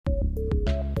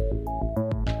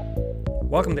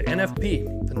Welcome to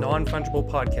NFP, the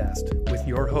Non-Fungible Podcast, with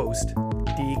your host,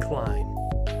 D. Klein.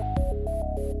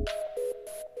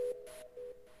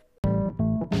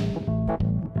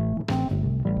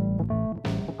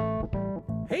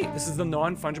 Hey, this is the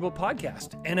Non-Fungible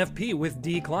Podcast, NFP with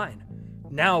D. Klein,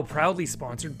 now proudly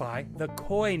sponsored by the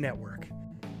Koi Network,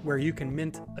 where you can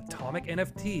mint atomic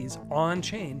NFTs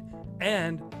on-chain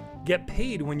and get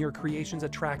paid when your creations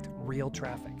attract real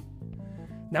traffic.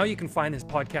 Now you can find this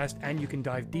podcast and you can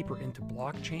dive deeper into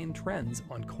blockchain trends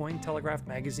on Cointelegraph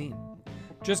magazine.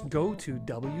 Just go to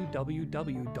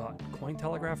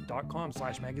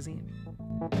www.cointelegraph.com/magazine.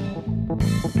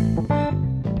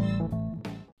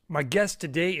 My guest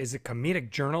today is a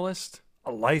comedic journalist,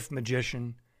 a life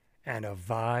magician, and a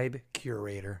vibe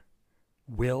curator,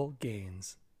 Will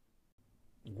Gaines.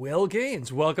 Will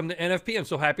Gaines, welcome to NFP. I'm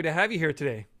so happy to have you here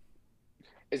today.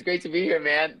 It's great to be here,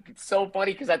 man. It's so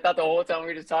funny because I thought the whole time we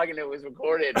were just talking it was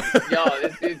recorded. Yo,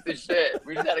 this dude's the shit.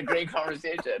 We just had a great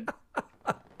conversation.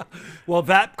 Well,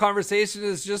 that conversation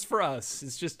is just for us.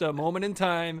 It's just a moment in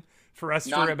time for us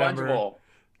to remember. Non-fungible.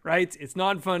 Right? It's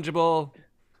non-fungible.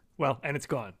 Well, and it's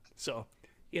gone. So,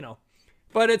 you know.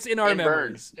 But it's in our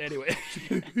memories. Anyway.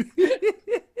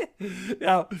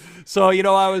 Yeah. So,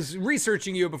 I was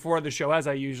researching you before the show, as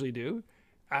I usually do.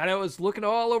 And I was looking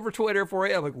all over Twitter for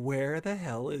it. I'm like, where the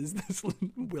hell is this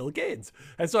Will Gaines?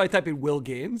 And so I typed in Will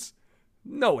Gaines.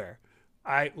 Nowhere.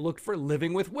 I looked for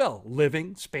Living with Will.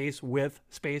 Living, space, with,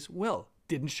 space, Will.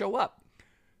 Didn't show up.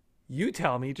 You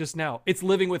tell me just now. It's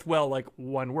Living with Will, like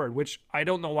one word, which I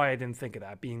don't know why I didn't think of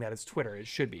that, being that it's Twitter. It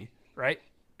should be, right?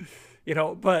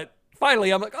 But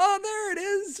finally I'm like, oh, there it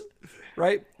is.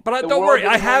 Right? But don't worry,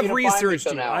 I have researched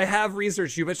you. I have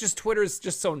researched you, but it's just Twitter is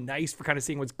just so nice for kind of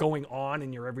seeing what's going on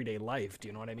in your everyday life. Do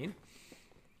you know what I mean?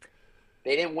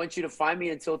 They didn't want you to find me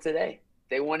until today.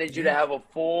 They wanted you to have a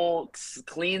full,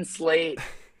 clean slate,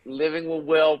 living with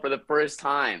Will for the first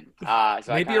time. So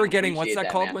maybe you're getting, what's that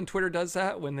called, man? When Twitter does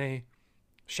that? When they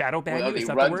shadow ban you? Is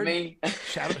that the word? Me?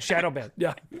 Shadow ban,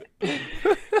 yeah.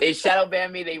 They shadow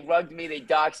banned me, they rugged me, they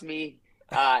doxed me.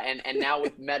 And now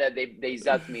with Meta, they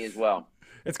zucked me as well.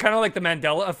 It's kind of like the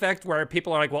Mandela effect where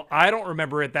people are like, well, I don't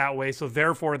remember it that way, so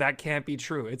therefore that can't be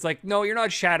true. It's like, no, you're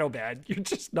not shadow banned. You're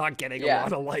just not getting a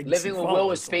lot of likes. Living with Will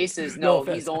with spaces. No,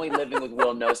 he's only living with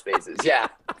Will, no spaces. Yeah.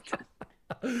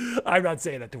 I'm not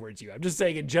saying that towards you. I'm just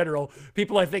saying in general,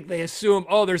 people, I think they assume,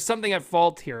 oh, there's something at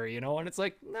fault here, and it's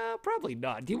like, no, probably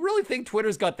not. Do you really think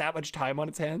Twitter's got that much time on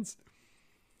its hands?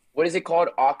 What is it called?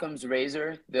 Occam's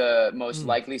razor. The most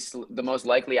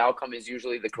likely outcome is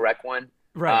usually the correct one.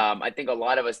 Right. I think a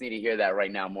lot of us need to hear that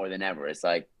right now more than ever. It's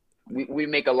like we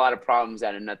make a lot of problems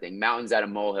out of nothing, mountains out of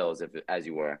molehills, as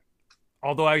you were.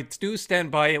 Although I do stand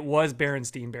by, it was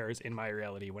Berenstain Bears in my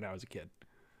reality when I was a kid,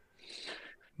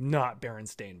 not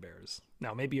Berenstain Bears.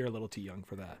 Now maybe you're a little too young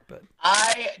for that, but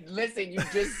listen. You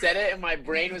just said it, and my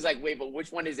brain was like, wait, but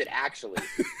which one is it actually?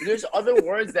 There's other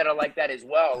words that are like that as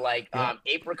well, like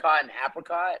apricot and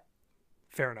apricot.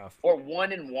 Fair enough. Or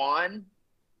one and one.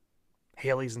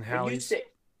 Haley's and Halleys.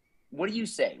 What do you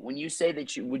say when you say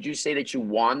that would you say that you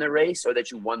won the race or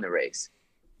that you won the race?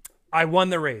 I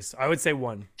won the race. I would say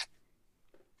one.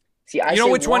 See, I know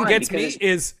which one gets me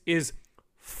is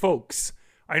folks.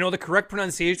 I know the correct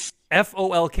pronunciation,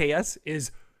 Folks,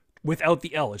 is without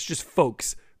the L. It's just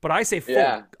folks. But I say folk.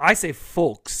 Yeah. I say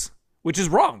folks, which is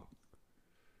wrong.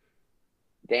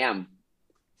 Damn.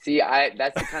 See,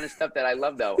 that's the kind of stuff that I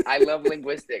love, though. I love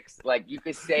linguistics. Like, you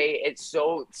could say it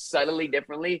so subtly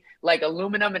differently, like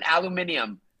aluminum and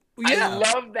aluminium. Yeah. I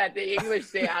love that the English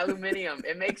say aluminium.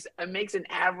 It makes an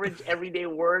average everyday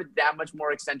word that much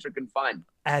more eccentric and fun.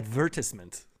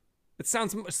 Advertisement. It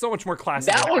sounds so much more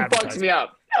classic. That one fucks me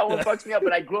up.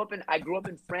 But I grew up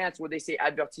in France where they say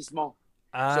avertissement.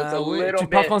 So it's a little bit. Tu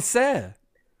parles français?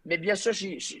 Mais bien sûr,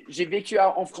 j'ai vécu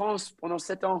en France pendant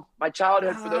 7 ans. My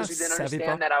childhood, for those who didn't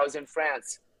understand that, I was in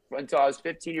France. Until I was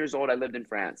 15 years old, I lived in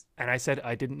France. And I said,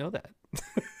 I didn't know that.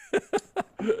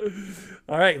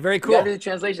 All right, very cool. You gotta do the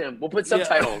translation. We'll put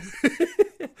subtitles.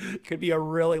 Could be a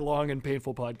really long and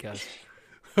painful podcast.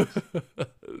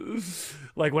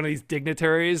 Like one of these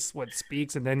dignitaries,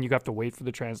 speaks, and then you have to wait for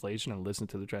the translation and listen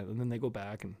to the translation, and then they go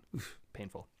back, and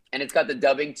painful. And it's got the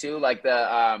dubbing, too, like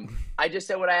the, I just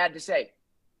said what I had to say.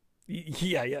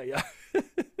 Yeah.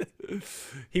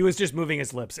 He was just moving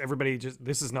his lips. Everybody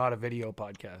this is not a video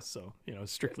podcast, so,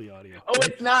 strictly audio. Oh,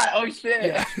 it's not. Oh, shit.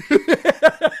 Yeah.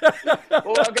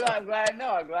 Well, I'm glad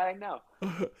I know.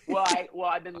 Well,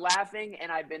 I've been laughing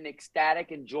and I've been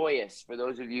ecstatic and joyous for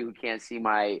those of you who can't see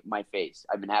my face.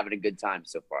 I've been having a good time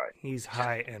so far. He's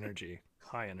high energy.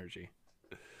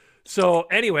 So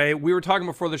anyway, we were talking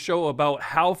before the show about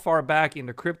how far back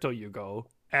into crypto you go,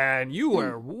 and you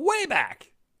were way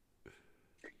back.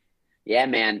 Yeah,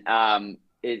 man.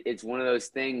 It's one of those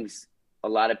things. A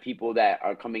lot of people that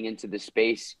are coming into the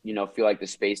space, feel like the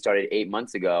space started 8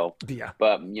 months ago. Yeah.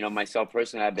 But, myself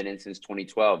personally, I've been in since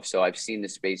 2012. So I've seen the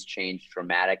space change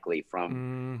dramatically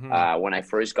from when I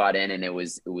first got in, and it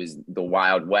was the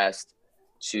Wild West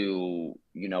to,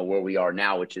 where we are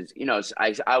now, which is,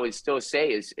 I would still say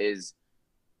is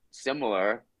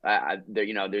similar.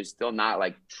 There's still not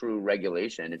like true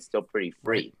regulation. It's still pretty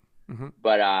free. Right.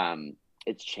 But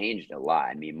it's changed a lot.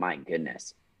 I mean, my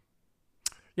goodness.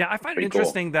 Yeah, I find it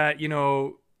interesting that,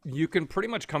 you can pretty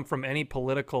much come from any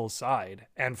political side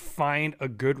and find a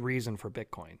good reason for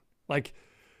Bitcoin. Like,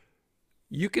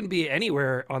 you can be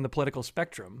anywhere on the political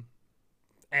spectrum,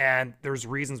 and there's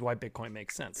reasons why Bitcoin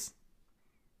makes sense.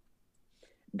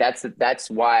 That's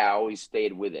why I always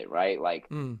stayed with it, right? Like,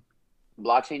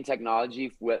 blockchain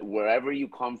technology, wherever you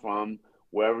come from,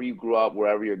 wherever you grew up,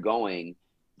 wherever you're going,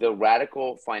 the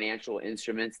radical financial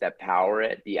instruments that power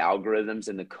it, the algorithms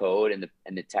and the code and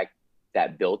the tech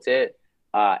that built it,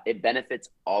 it benefits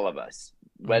all of us.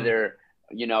 Whether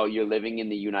you're living in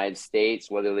the United States,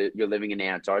 whether you're living in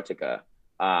Antarctica,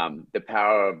 the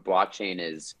power of blockchain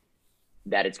is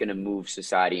that it's going to move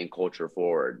society and culture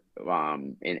forward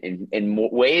in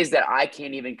ways that I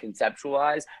can't even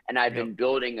conceptualize, and I've been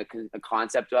building a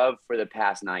concept of for the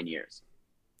past 9 years.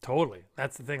 Totally.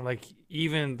 That's the thing. Like,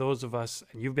 even those of us,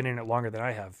 and you've been in it longer than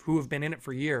I have, who have been in it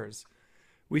for years,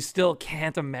 we still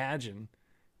can't imagine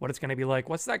what it's going to be like.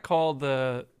 What's that called?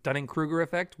 The Dunning-Kruger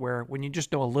effect, where when you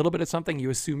just know a little bit of something,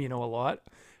 you assume you know a lot.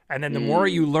 And then the more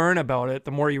you learn about it,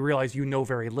 the more you realize you know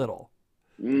very little.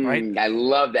 Right? I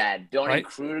love that.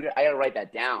 Dunning-Kruger. Right? I got to write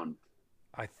that down.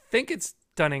 I think it's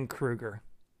Dunning-Kruger.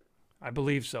 I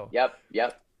believe so. Yep.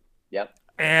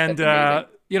 And,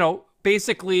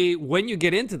 basically, when you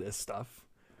get into this stuff,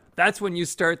 that's when you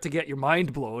start to get your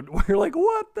mind blown. Where you're like,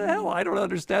 what the hell? I don't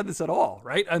understand this at all,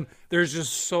 right? And there's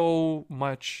just so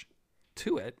much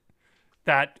to it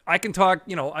that I can talk,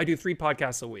 I do 3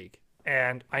 podcasts a week,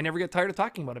 and I never get tired of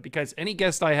talking about it because any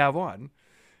guest I have on,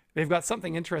 they've got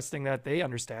something interesting that they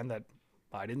understand that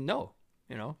I didn't know,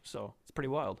 so it's pretty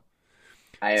wild.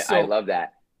 I love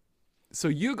that. So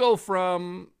you go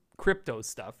from crypto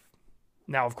stuff.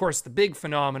 Now, of course, the big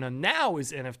phenomenon now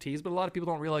is NFTs, but a lot of people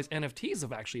don't realize NFTs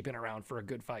have actually been around for a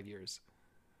good 5 years,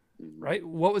 right?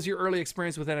 What was your early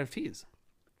experience with NFTs?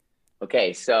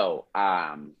 Okay, so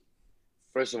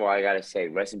first of all, I got to say,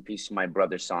 rest in peace to my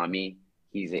brother, Sami.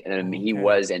 He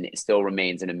was and still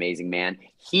remains an amazing man.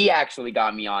 He actually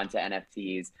got me onto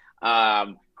NFTs.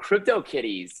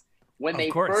 CryptoKitties, when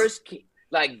they first,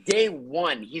 like day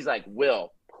one, he's like,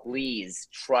 Will, please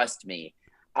trust me.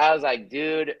 I was like,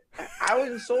 dude, I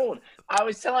wasn't sold. I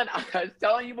was telling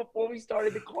you before we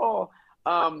started the call.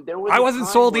 I wasn't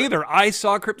sold either. I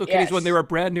saw CryptoKitties when they were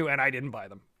brand new, and I didn't buy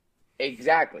them.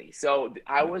 Exactly. So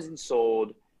I wasn't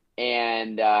sold,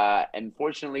 and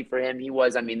fortunately for him, he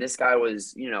was. I mean, this guy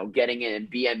was, getting in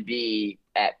BNB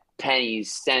at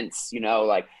pennies, cents.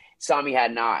 Like Sami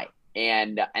had an eye,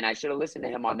 and I should have listened to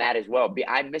him on that as well.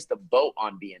 I missed the boat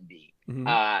on BNB,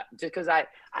 just because I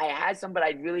had some, but I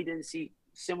really didn't see.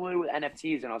 Similar with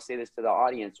NFTs, and I'll say this to the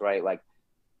audience, right? Like,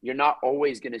 you're not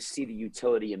always going to see the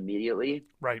utility immediately.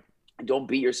 Right. Don't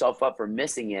beat yourself up for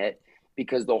missing it,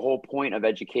 because the whole point of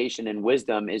education and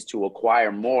wisdom is to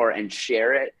acquire more and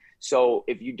share it. So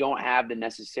if you don't have the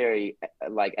necessary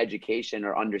like education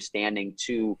or understanding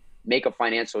to make a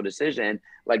financial decision,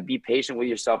 like, be patient with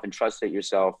yourself and trust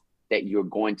yourself that you're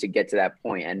going to get to that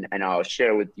point. And I'll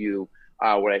share with you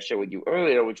what I shared with you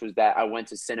earlier, which was that I went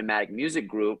to Cinematic Music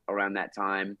Group around that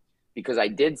time because I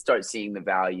did start seeing the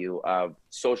value of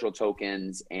social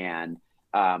tokens and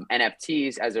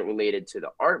NFTs as it related to the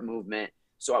art movement.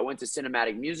 So I went to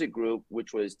Cinematic Music Group,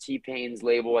 which was T-Pain's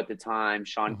label at the time,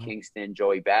 Sean Kingston,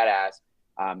 Joey Badass,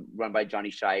 run by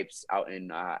Johnny Shipes out in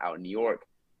New York.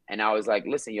 And I was like,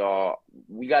 listen, y'all,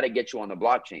 we got to get you on the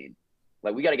blockchain.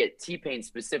 Like, we got to get T-Pain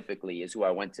specifically is who I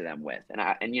went to them with. And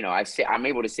I'm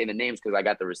able to say the names because I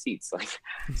got the receipts. Like,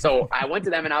 so I went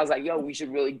to them and I was like, yo, we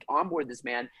should really onboard this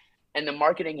man. And the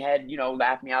marketing head,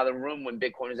 laughed me out of the room when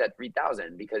Bitcoin was at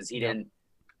 3,000 because he didn't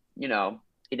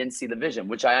see the vision,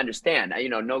 which I understand.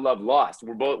 No love lost.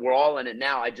 We're all in it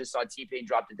now. I just saw T-Pain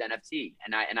drop the NFT,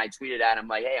 and I tweeted at him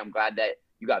like, hey, I'm glad that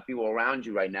you got people around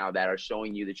you right now that are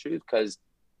showing you the truth, because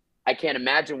I can't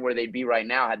imagine where they'd be right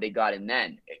now had they gotten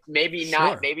then. Maybe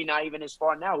not even as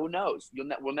far now. Who knows?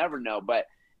 We'll never know. But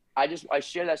I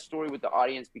share that story with the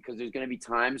audience because there's going to be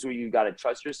times where you got to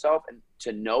trust yourself and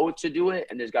to know to do it,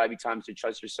 and there's got to be times to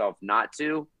trust yourself not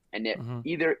to. And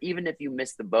even if you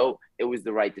missed the boat, it was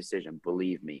the right decision,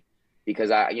 believe me.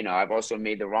 Because I've also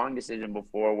made the wrong decision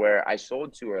before where I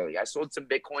sold too early. I sold some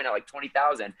Bitcoin at like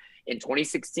 20,000 in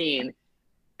 2016,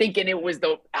 thinking I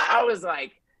was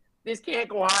like, this can't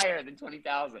go higher than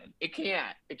 20,000. It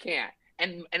can't.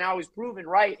 And I was proven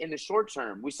right in the short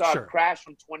term. We saw a crash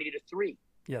from 20 to 3.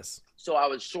 Yes. So I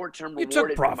was short term rewarded. You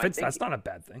took profits. That's not a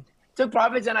bad thing. Took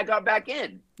profits and I got back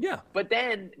in. Yeah. But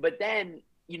then,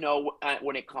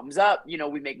 when it comes up,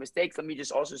 we make mistakes. Let me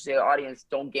just also say to the audience,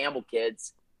 don't gamble,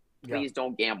 kids. Please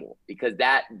don't gamble, because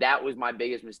that was my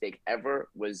biggest mistake ever,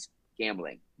 was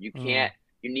gambling. You can't.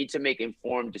 You need to make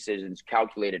informed decisions,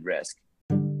 calculated risk.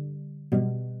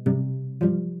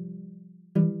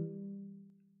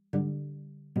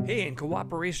 Hey, in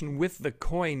cooperation with the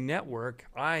Coin Network,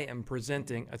 I am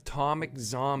presenting Atomic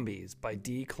Zombies by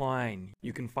D. Klein.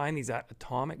 You can find these at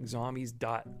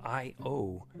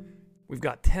atomiczombies.io. We've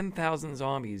got 10,000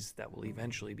 zombies that will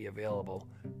eventually be available,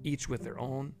 each with their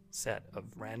own set of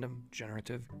random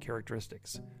generative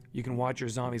characteristics. You can watch your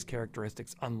zombies'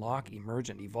 characteristics unlock, emerge,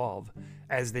 and evolve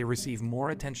as they receive more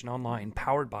attention online,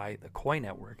 powered by the Coin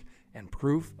Network and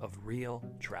proof of real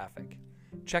traffic.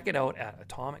 Check it out at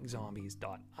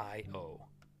atomiczombies.io.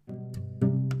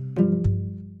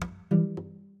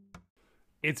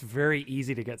 It's very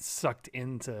easy to get sucked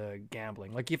into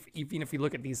gambling. Like even if you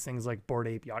look at these things like Bored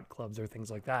Ape Yacht Clubs or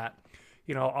things like that,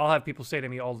 I'll have people say to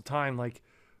me all the time, like,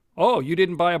 "Oh, you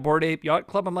didn't buy a Bored Ape Yacht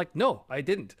Club?" I'm like, "No, I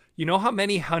didn't." You know how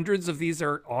many hundreds of these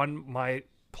are on my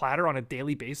platter on a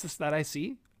daily basis that I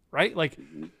see, right? Like,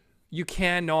 you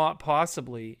cannot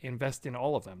possibly invest in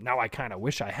all of them. Now, I kind of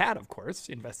wish I had, of course,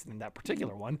 invested in that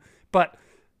particular one. But,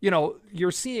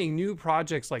 you're seeing new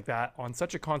projects like that on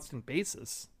such a constant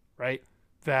basis, right?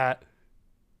 That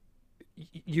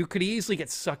you could easily get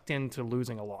sucked into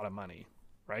losing a lot of money,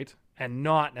 right? And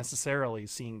not necessarily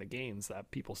seeing the gains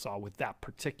that people saw with that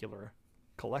particular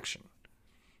collection.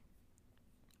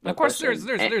 Of course,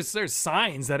 there's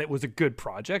signs that it was a good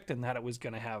project and that it was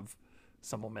going to have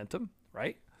some momentum,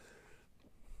 right?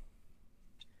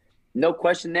 No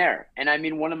question there. And I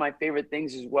mean, one of my favorite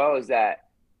things as well is that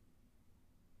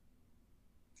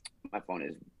my phone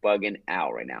is bugging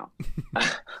out right now.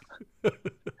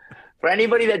 For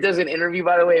anybody that does an interview,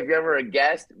 by the way, if you're ever a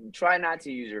guest, try not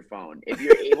to use your phone. If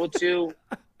you're able to,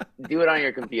 do it on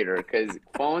your computer, because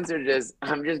phones are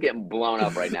I'm just getting blown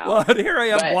up right now. Well, here I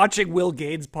am watching Will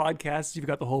Gaines' podcast. You've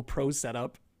got the whole pro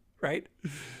setup, right?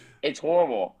 It's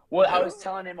horrible. Well, I was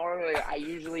telling him earlier, I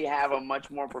usually have a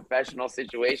much more professional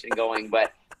situation going,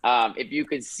 but if you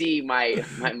could see my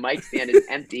mic stand is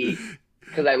empty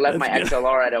because I left my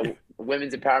XLR at a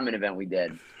women's empowerment event we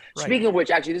did. Right. Speaking of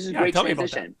which, actually, this is a great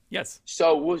transition. Yes.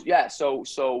 So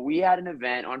we had an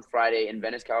event on Friday in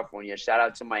Venice, California. Shout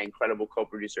out to my incredible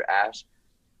co-producer, Ash.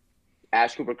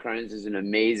 Ash Cooper Kearns is an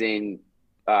amazing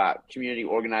community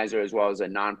organizer, as well as a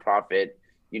nonprofit,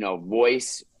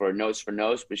 voice for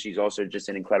Nos, but she's also just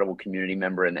an incredible community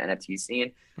member in the NFT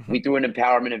scene. Mm-hmm. We threw an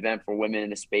empowerment event for women in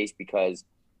the space because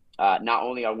not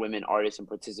only are women artists and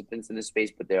participants in the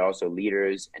space, but they're also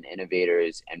leaders and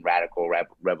innovators and radical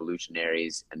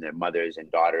revolutionaries, and they're mothers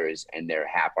and daughters, and they're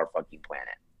half our fucking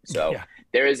planet. So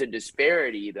there is a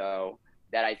disparity, though,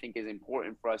 that I think is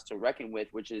important for us to reckon with,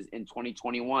 which is in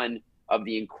 2021, of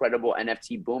the incredible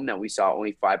NFT boom that we saw,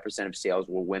 only 5% of sales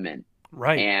were women.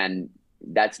 Right. And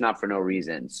that's not for no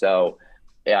reason. So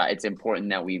yeah, it's important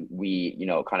that we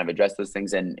kind of address those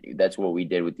things. And that's what we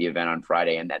did with the event on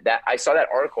Friday. And that I saw that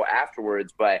article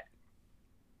afterwards, but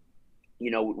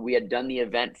we had done the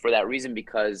event for that reason,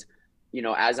 because,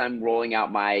 as I'm rolling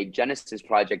out my Genesis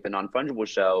project, the Non-Fungible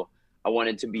Show, I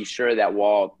wanted to be sure that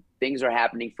while things are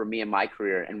happening for me in my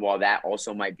career, and while that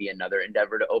also might be another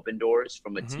endeavor to open doors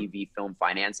from a TV film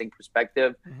financing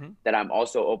perspective, that I'm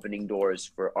also opening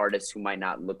doors for artists who might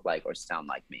not look like or sound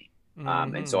like me.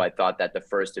 And so I thought that the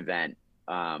first event,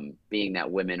 being that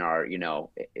women are,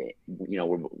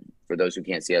 we're, for those who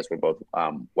can't see us, we're both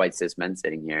white cis men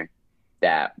sitting here,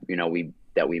 that,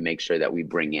 we make sure that we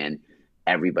bring in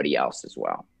everybody else as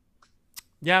well.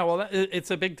 Yeah, well, it's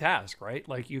a big task, right?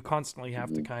 Like, you constantly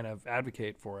have to kind of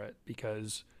advocate for it,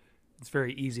 because it's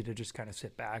very easy to just kind of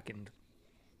sit back and,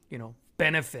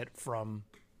 benefit from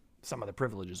some of the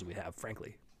privileges we have,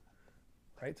 frankly.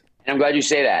 Right. And I'm glad you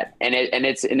say that. And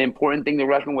it's an important thing to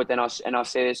reckon with. And I'll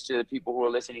say this to the people who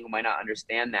are listening who might not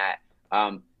understand that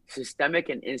systemic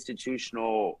and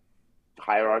institutional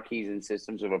hierarchies and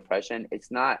systems of oppression, it's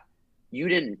not, you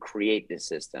didn't create this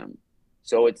system.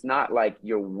 So it's not like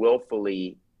you're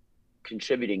willfully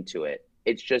contributing to it.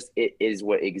 It's just, it is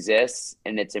what exists.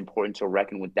 And it's important to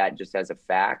reckon with that just as a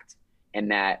fact.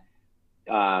 And that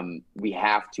we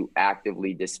have to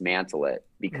actively dismantle it,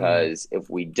 because if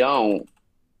we don't,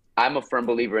 I'm a firm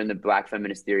believer in the Black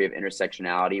feminist theory of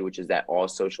intersectionality, which is that all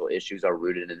social issues are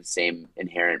rooted in the same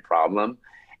inherent problem.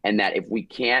 And that if we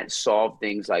can't solve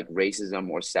things like racism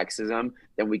or sexism,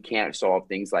 then we can't solve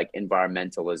things like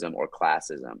environmentalism or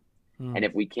classism. And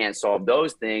if we can't solve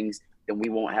those things, then we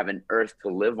won't have an earth to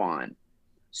live on.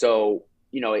 So,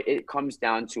 it comes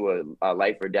down to a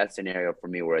life or death scenario for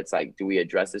me, where it's like, do we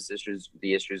address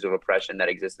the issues of oppression that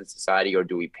exist in society, or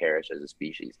do we perish as a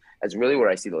species? That's really where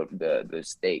I see the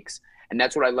stakes. And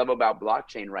that's what I love about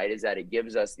blockchain, right? Is that it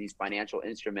gives us these financial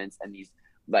instruments and these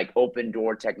like open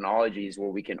door technologies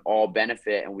where we can all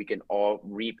benefit and we can all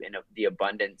reap in the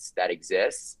abundance that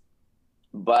exists.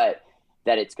 But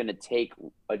that it's going to take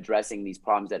addressing these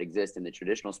problems that exist in the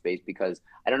traditional space, because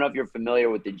I don't know if you're familiar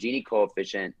with the Gini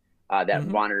coefficient that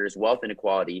monitors wealth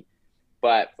inequality.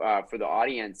 But for the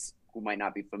audience who might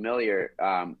not be familiar,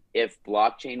 if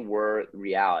blockchain were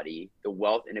reality, the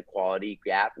wealth inequality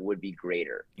gap would be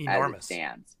greater. Enormous. As it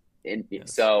stands.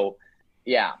 Yes. So,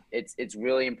 yeah, it's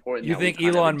really important. You think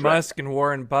Elon Musk and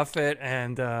Warren Buffett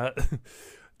and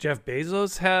Jeff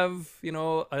Bezos have,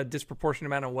 a disproportionate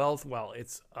amount of wealth? Well,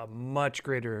 it's a much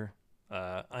greater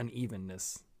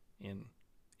unevenness in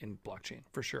blockchain,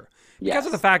 for sure. Because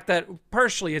of the fact that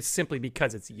partially it's simply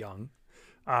because it's young.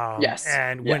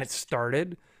 And when it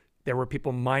started, there were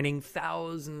people mining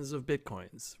thousands of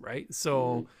Bitcoins, right?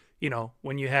 So,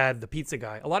 when you had the pizza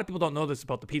guy, a lot of people don't know this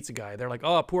about the pizza guy. They're like,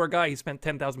 oh, poor guy, he spent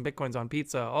 10,000 Bitcoins on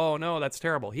pizza. Oh, no, that's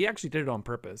terrible. He actually did it on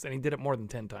purpose, and he did it more than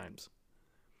 10 times.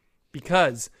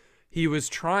 Because he was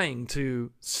trying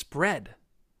to spread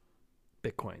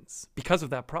Bitcoins because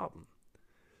of that problem.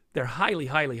 They're highly,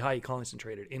 highly, highly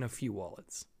concentrated in a few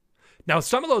wallets. Now,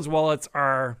 some of those wallets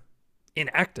are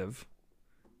inactive,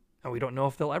 and we don't know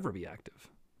if they'll ever be active,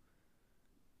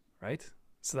 right?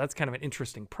 So that's kind of an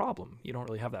interesting problem. You don't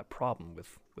really have that problem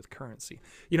with currency.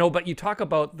 But you talk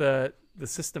about the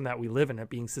system that we live in, it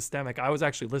being systemic. I was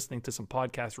actually listening to some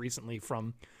podcasts recently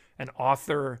from an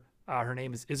author. Her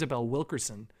name is Isabel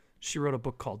Wilkerson. She wrote a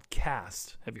book called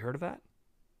Caste. Have you heard of that?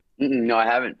 No, I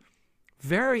haven't.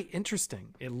 Very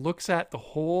interesting. It looks at the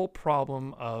whole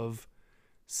problem of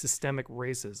systemic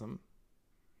racism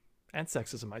and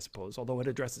sexism, I suppose, although it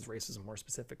addresses racism more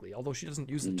specifically, although she doesn't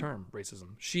use the term racism.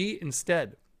 She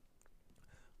instead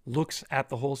looks at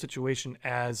the whole situation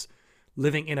as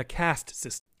living in a caste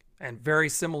system, and very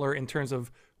similar in terms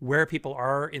of where people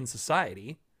are in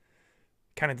society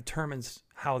kind of determines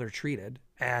how they're treated,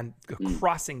 and the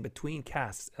crossing between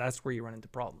castes, that's where you run into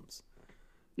problems.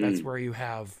 That's where you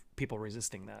have people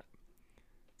resisting that.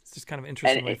 It's just kind of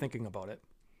interesting way of thinking about it.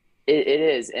 It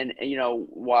is. And,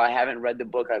 while I haven't read the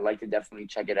book, I'd like to definitely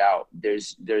check it out.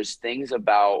 There's things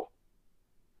about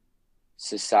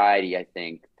society, I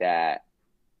think, that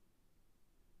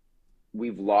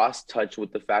we've lost touch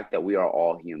with the fact that we are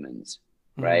all humans,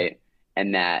 right?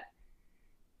 And that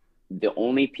the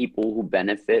only people who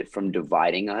benefit from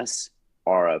dividing us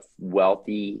are a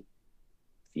wealthy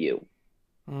few.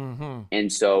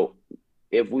 And so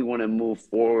if we want to move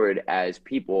forward as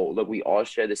people, look, we all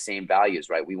share the same values,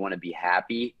 right? We want to be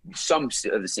happy, some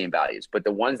of the same values, but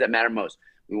the ones that matter most,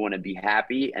 we want to be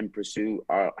happy and pursue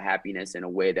our happiness in a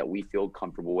way that we feel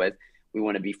comfortable with. We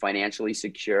want to be financially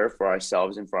secure for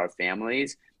ourselves and for our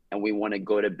families, and we want to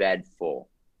go to bed full.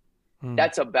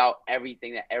 That's about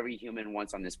everything that every human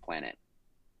wants on this planet.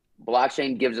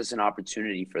 Blockchain gives us an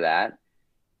opportunity for that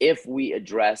if we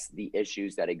address the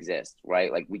issues that exist,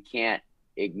 right? Like, we can't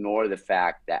ignore the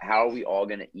fact that how are we all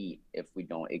going to eat if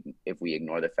we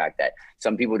ignore the fact that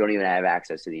some people don't even have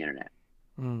access to the internet.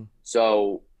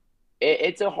 So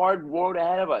it's a hard road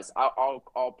ahead of us.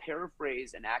 I'll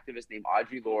paraphrase an activist named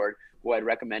Audre Lorde, who I'd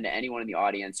recommend to anyone in the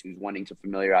audience who's wanting to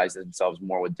familiarize themselves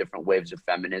more with different waves of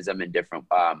feminism and different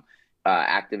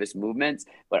activist movements.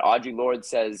 But Audre Lorde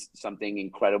says something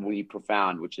incredibly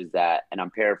profound, which is that, and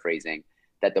I'm paraphrasing,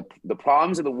 that the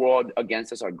problems of the world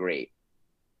against us are great.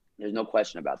 There's no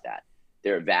question about that.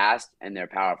 They're vast and they're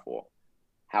powerful.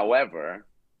 However,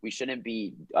 we shouldn't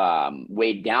be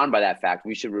weighed down by that fact.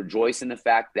 We should rejoice in the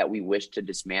fact that we wish to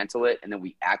dismantle it and that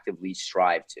we actively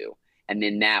strive to. And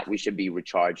in that, we should be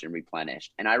recharged and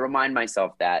replenished. And I remind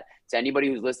myself that to anybody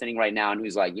who's listening right now and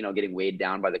who's like, getting weighed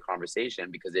down by the conversation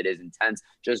because it is intense,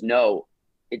 just know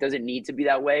it doesn't need to be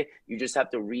that way. You just have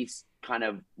to kind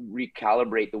of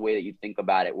recalibrate the way that you think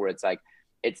about it, where it's like,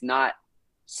 it's not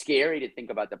scary to think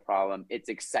about the problem. It's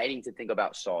exciting to think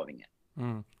about solving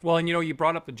it. Well, and you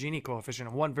brought up the Gini coefficient,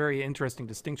 and one very interesting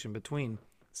distinction between,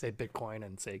 say, Bitcoin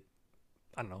and, say,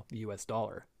 I don't know, the US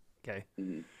dollar. Okay.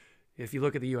 If you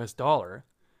look at the US dollar,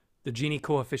 the Gini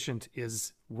coefficient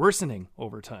is worsening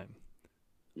over time.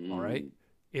 All right.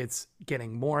 It's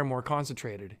getting more and more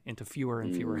concentrated into fewer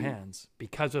and fewer hands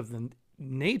because of the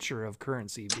nature of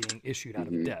currency being issued out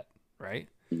of debt, right?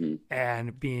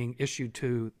 And being issued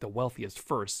to the wealthiest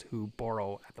first, who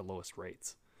borrow at the lowest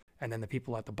rates. And then the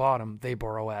people at the bottom, they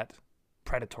borrow at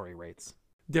predatory rates.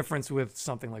 Difference with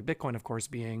something like Bitcoin, of course,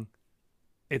 being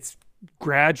it's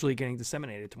gradually getting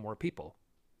disseminated to more people.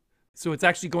 So it's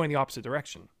actually going the opposite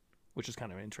direction, which is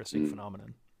kind of an interesting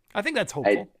phenomenon. I think that's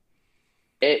hopeful.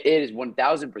 It is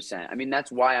 1000%. I mean,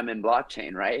 that's why I'm in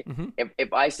blockchain, right?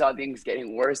 If I saw things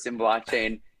getting worse in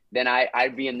blockchain, then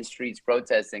I'd be in the streets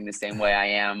protesting the same way I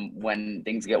am when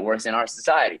things get worse in our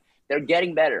society. They're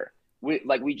getting better.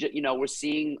 We're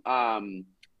seeing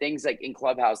things like in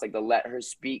Clubhouse, like the Let Her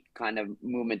Speak kind of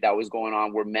movement that was going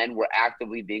on, where men were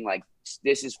actively being like,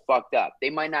 this is fucked up.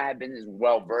 They might not have been as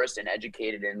well versed and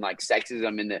educated in like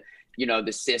sexism in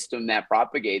the system that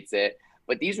propagates it,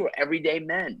 but these were everyday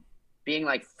men being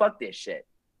like, fuck this shit.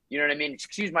 You know what I mean?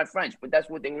 Excuse my French, but that's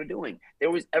what they were doing.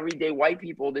 There was everyday white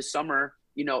people this summer,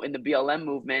 in the BLM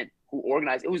movement, who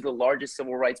organized. It was the largest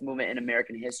civil rights movement in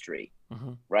American history,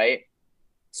 right?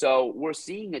 So we're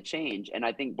seeing a change, and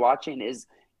I think blockchain is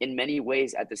in many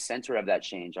ways at the center of that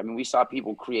change. I mean, we saw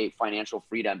people create financial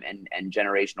freedom and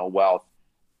generational wealth,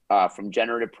 from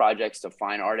generative projects to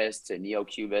fine artists to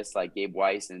neo-cubists like Gabe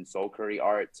Weiss and Soul Curry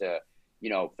art to,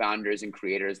 founders and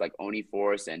creators like Oni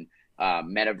Force and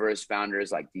metaverse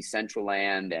founders like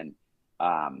Decentraland. And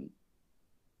I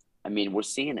mean, we're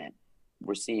seeing it.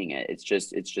 It's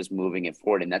just moving it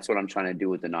forward. And that's what I'm trying to do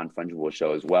with the Non-Fungible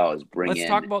Show as well, is Let's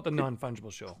talk about the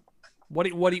Non-Fungible Show.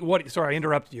 What, sorry, I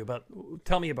interrupted you, but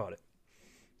tell me about it.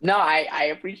 No, I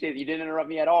appreciate it. You didn't interrupt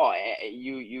me at all.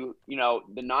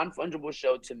 The Non-Fungible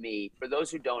Show, to me, for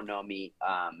those who don't know me,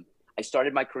 I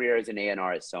started my career as an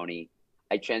A&R at Sony.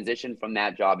 I transitioned from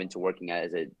that job into working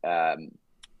as an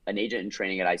agent in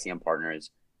training at ICM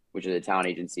Partners, which is a talent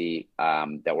agency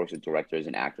that works with directors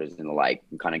and actors and the like,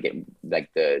 and kind of get like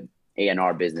the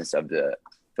A&R business of the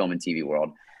film and TV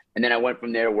world. And then I went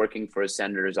from there working for a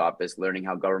senator's office, learning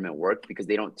how government worked, because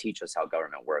they don't teach us how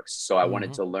government works. So I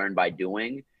wanted to learn by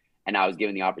doing, and I was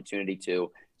given the opportunity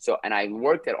to. And I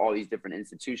worked at all these different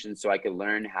institutions so I could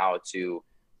learn how to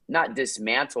not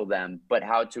dismantle them, but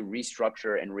how to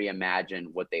restructure and reimagine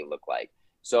what they look like.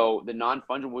 So the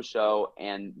Non-Fungible Show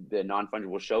and the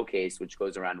Non-Fungible Showcase, which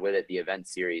goes around with it, the event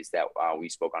series that we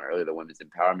spoke on earlier, the Women's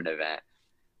Empowerment event,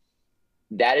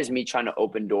 that is me trying to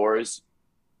open doors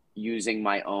using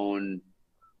my own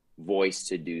voice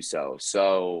to do so.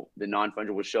 So the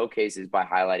Non-Fungible Showcase is by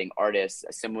highlighting artists,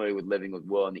 similarly with Living with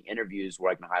Will and the interviews,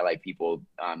 where I can highlight people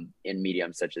in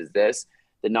mediums such as this.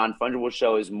 The Non-Fungible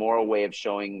Show is more a way of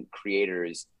showing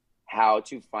creators how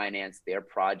to finance their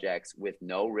projects with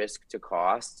no risk to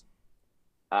cost,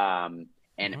 and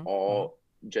all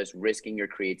just risking your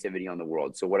creativity on the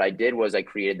world. So what I did was I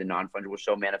created the Non-Fungible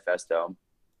Show Manifesto,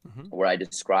 where I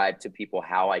described to people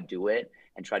how I do it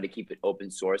and tried to keep it open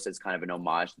source as kind of an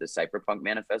homage to the Cypherpunk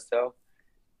Manifesto.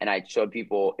 And I showed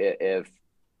people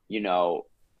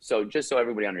so just so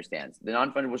everybody understands, the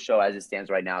Non-Fungible Show as it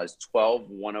stands right now is 12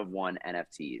 one-of-one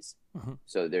NFTs.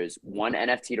 So there's one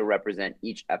NFT to represent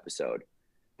each episode.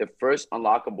 The first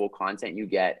unlockable content you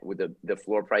get, with the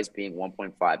floor price being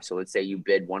 1.5. So let's say you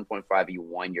bid 1.5, you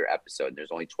won your episode.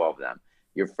 There's only 12 of them.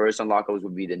 Your first unlockables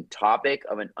would be the topic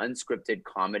of an unscripted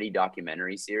comedy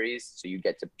documentary series. So you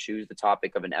get to choose the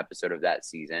topic of an episode of that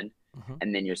season.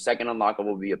 And then your second unlockable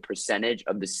will be a percentage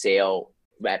of the sale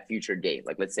at future date.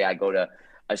 Like, let's say I go to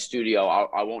a studio,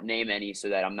 I won't name any so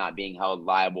that I'm not being held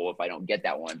liable if I don't get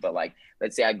that one. But like,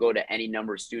 let's say I go to any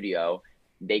number studio,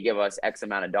 they give us X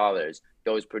amount of dollars.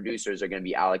 Those producers are going to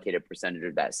be allocated a percentage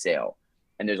of that sale.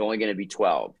 And there's only going to be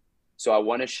 12. So I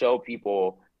want to show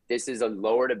people this is a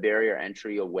lower to barrier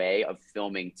entry way of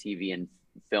filming TV and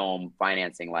film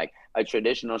financing. Like a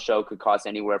traditional show could cost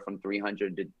anywhere from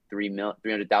 $300,000 to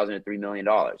 $3 million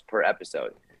per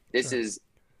episode. This is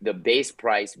the base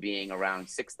price being around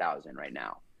 $6,000 right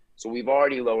now. So we've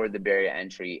already lowered the barrier to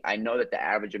entry. I know that the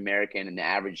average American and the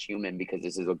average human, because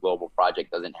this is a global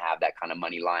project, doesn't have that kind of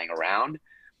money lying around.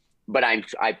 But I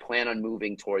plan on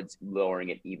moving towards lowering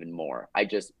it even more. I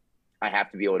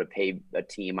have to be able to pay a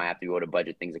team. I have to be able to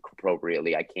budget things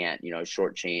appropriately. I can't,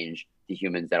 shortchange the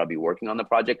humans that'll be working on the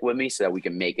project with me so that we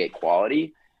can make it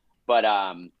quality. But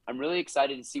I'm really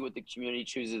excited to see what the community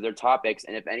chooses their topics.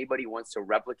 And if anybody wants to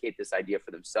replicate this idea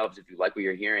for themselves, if you like what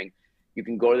you're hearing, you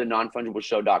can go to the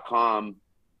nonfungibleshow.com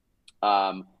 /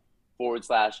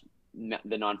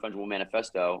 the Non-Fungible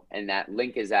Manifesto. And that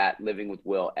link is at Living with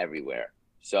Will everywhere.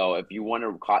 So if you want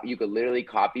to, you could literally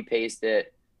copy paste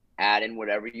it, add in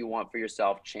whatever you want for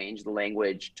yourself, change the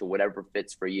language to whatever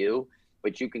fits for you,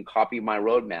 but you can copy my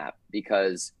roadmap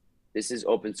because this is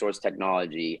open source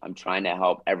technology. I'm trying to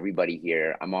help everybody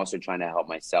here. I'm also trying to help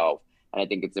myself. And I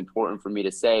think it's important for me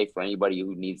to say, for anybody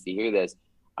who needs to hear this,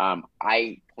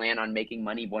 I plan on making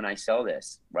money when I sell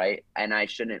this, right? And I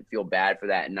shouldn't feel bad for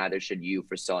that, and neither should you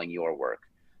for selling your work.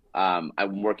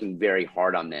 I'm working very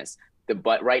hard on this.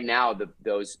 But right now,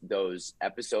 those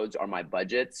episodes are my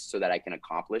budgets so that I can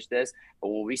accomplish this. But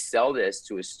when we sell this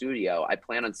to a studio, I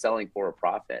plan on selling for a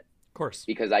profit. Of course.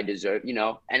 Because I deserve,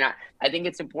 and I think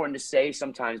it's important to say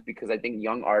sometimes, because I think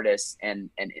young artists and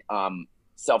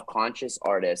self-conscious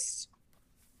artists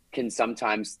can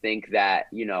sometimes think that,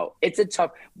 it's a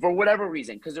tough, for whatever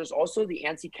reason, because there's also the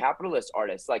anti-capitalist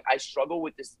artists. Like, I struggle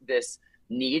with this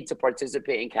need to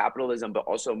participate in capitalism, but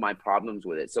also my problems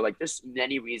with it. So like, there's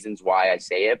many reasons why I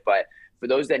say it, but for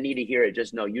those that need to hear it,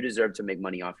 just know you deserve to make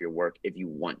money off your work if you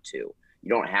want to. You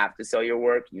don't have to sell your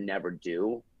work. You never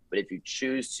do. But if you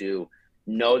choose to,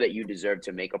 know that you deserve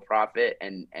to make a profit,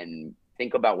 and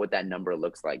think about what that number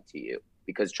looks like to you.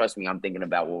 Because trust me, I'm thinking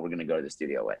about what we're going to go to the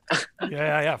studio with.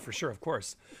 Yeah, for sure. Of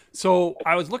course. So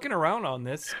I was looking around on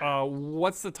this.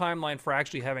 What's the timeline for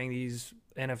actually having these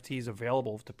NFTs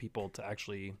available to people to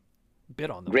actually bid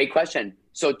on them? Great question.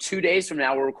 So 2 days from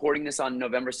now, we're recording this on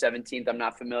November 17th. I'm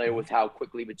not familiar with how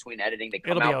quickly between editing they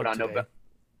come It'll out, be out but on today. November.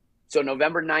 So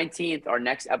November 19th, our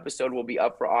next episode will be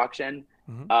up for auction.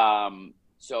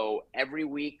 So every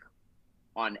week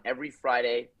on every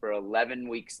Friday for 11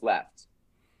 weeks left,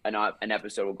 an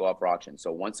episode will go up for auction.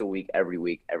 So once a week, every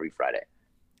Friday.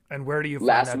 And where do you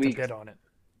find out to bid on it?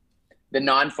 The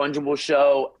Non-Fungible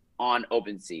Show on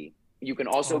OpenSea. You can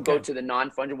also go to the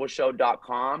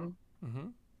nonfungibleshow.com,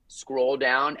 scroll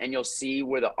down, and you'll see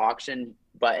where the auction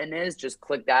button is. Just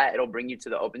click that. It'll bring you to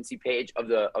the OpenSea page of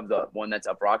the one that's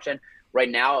up for auction. Right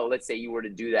now, let's say you were to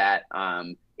do that,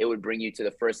 it would bring you to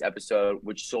the first episode,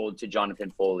 which sold to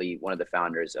Jonathan Foley, one of the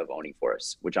founders of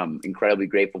OniForce, which I'm incredibly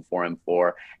grateful for him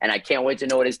for. And I can't wait to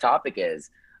know what his topic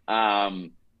is.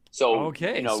 So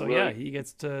yeah, he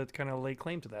gets to kind of lay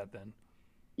claim to that then.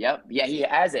 Yep. Yeah, he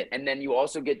has it. And then you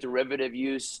also get derivative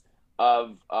use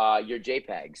of your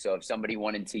JPEG. So if somebody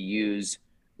wanted to use,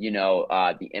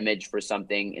 the image for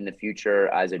something in the future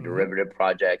as a derivative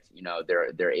project,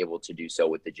 they're able to do so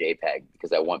with the JPEG,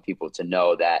 because I want people to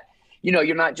know that,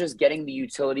 you're not just getting the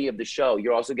utility of the show.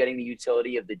 You're also getting the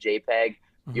utility of the JPEG.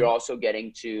 You're also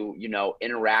getting to,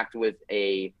 interact with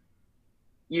a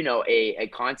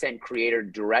content creator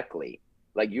directly.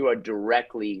 Like, you are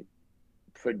directly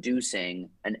producing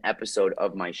an episode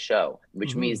of my show,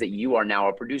 which means that you are now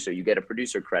a producer. You get a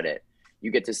producer credit. You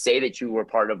get to say that you were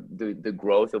part of the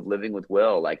growth of Living with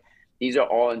Will. Like, these are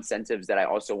all incentives that I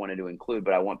also wanted to include,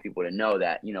 but I want people to know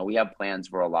that, we have plans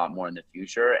for a lot more in the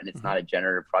future, and it's not a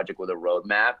generative project with a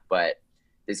roadmap, but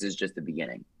this is just the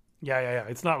beginning. Yeah.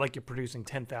 It's not like you're producing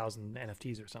 10,000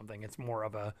 NFTs or something. It's more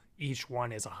of each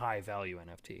one is a high value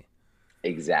NFT.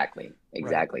 Exactly.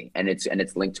 Right. And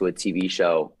it's linked to a TV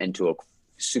show and to a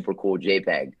super cool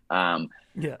JPEG.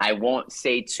 I won't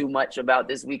say too much about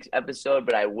this week's episode,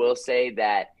 but I will say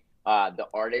that the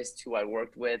artist who I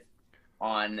worked with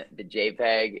on the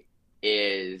JPEG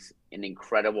is an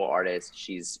incredible artist.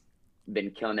 She's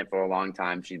been killing it for a long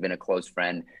time. She's been a close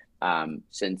friend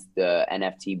since the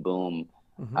NFT boom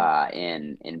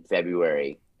in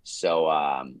February.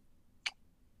 So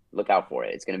look out for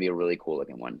it. It's going to be a really cool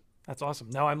looking one. That's awesome.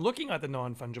 Now I'm looking at the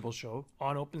Non-Fungible Show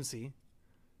on OpenSea.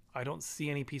 I don't see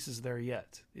any pieces there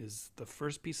yet. Is the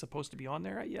first piece supposed to be on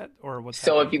there yet, or what's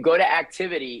so happening? If you go to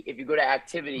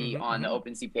activity, on the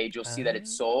OpenSea page, you'll see that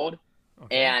it's sold.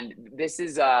 Okay. And this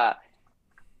is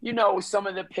some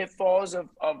of the pitfalls of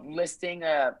listing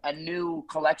a new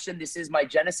collection. This is my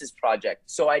Genesis project.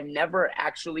 So I never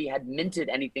actually had minted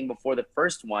anything before the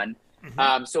first one.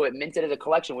 So it minted as a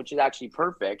collection, which is actually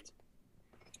perfect,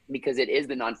 because it is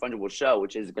the Non-Fungible Show,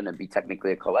 which is going to be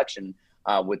technically a collection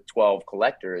with 12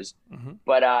 collectors.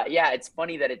 But it's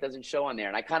funny that it doesn't show on there.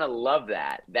 And I kind of love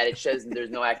that it says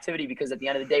there's no activity, because at the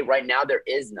end of the day, right now, there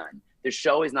is none. The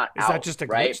show is not out. Is that just a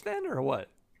glitch then, or what?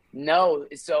 No.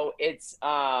 So it's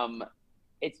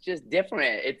just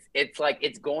different. It's like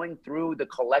it's going through the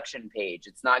collection page.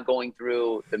 It's not going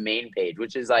through the main page,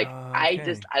 which is like,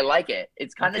 I like it.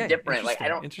 It's kind of different. Like, I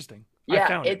don't. Interesting. Yeah, I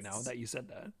found it now that you said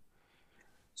that.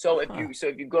 So if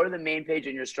you go to the main page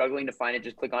and you're struggling to find it,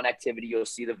 just click on activity. You'll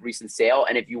see the recent sale.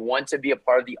 And if you want to be a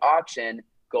part of the auction,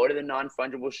 go to the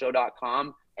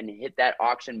nonfungibleshow.com and hit that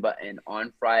auction button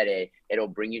on Friday. It'll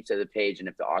bring you to the page. And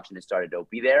if the auction has started, it'll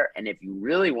be there. And if you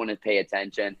really want to pay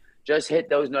attention, just hit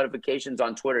those notifications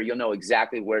on Twitter. You'll know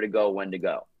exactly where to go, when to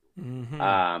go.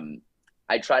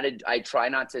 I try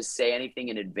not to say anything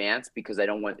in advance because I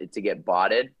don't want it to get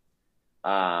botted.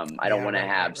 I don't want to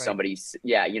have somebody,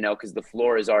 because the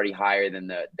floor is already higher than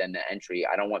the entry.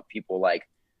 I don't want people like,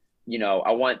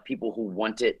 I want people who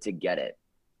want it to get it.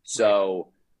 So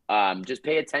just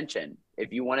pay attention.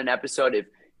 If you want an episode, if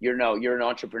you're an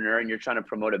entrepreneur and you're trying to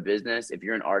promote a business, if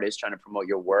you're an artist trying to promote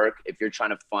your work, if you're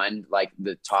trying to fund like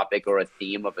the topic or a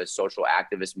theme of a social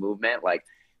activist movement, like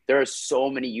there are so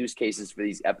many use cases for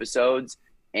these episodes.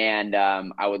 And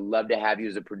I would love to have you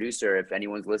as a producer. If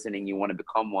anyone's listening, you want to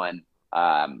become one,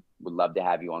 would love to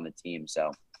have you on the team.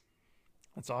 So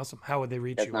that's awesome. How would they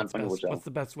reach you? What's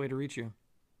the best way to reach you?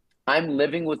 I'm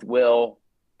Living with Will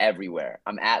everywhere.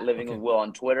 I'm at Living with Will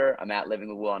on Twitter. I'm at Living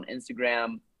with Will on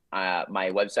Instagram.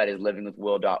 My website is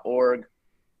livingwithwill.org.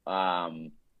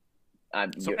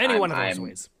 So any one of those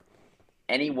ways.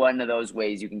 Any one of those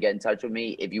ways you can get in touch with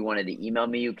me. If you wanted to email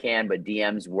me, you can, but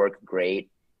DMs work great.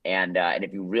 And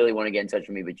if you really want to get in touch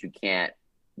with me, but you can't,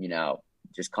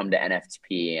 just come to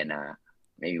NFP and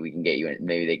maybe we can get you in,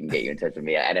 maybe they can get you in touch with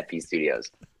me at NFP Studios.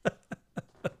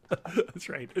 That's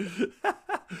right.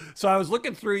 So I was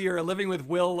looking through your Living with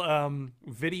Will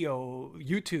video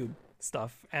YouTube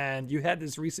stuff, and you had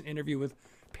this recent interview with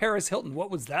Paris Hilton. What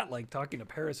was that like, talking to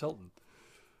Paris Hilton?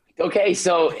 Okay,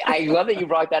 so I love that you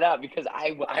brought that up because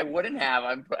I wouldn't have.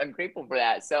 I'm grateful for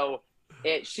that. So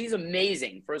she's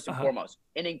amazing, first and foremost.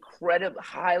 An incredible,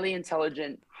 highly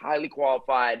intelligent, highly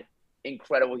qualified,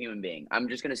 incredible human being. I'm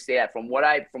just gonna say that from what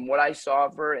I saw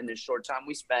of her in the short time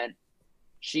we spent,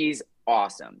 she's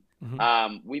awesome.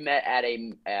 We met at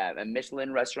a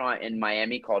Michelin restaurant in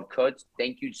Miami called Coats.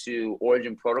 Thank you to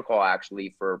Origin Protocol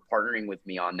actually for partnering with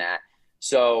me on that.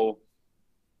 So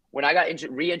when I got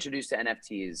reintroduced to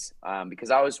NFTs, because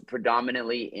I was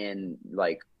predominantly in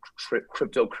like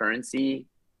cryptocurrency,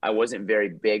 I wasn't very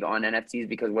big on NFTs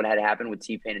because what had happened with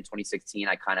T-Pain in 2016,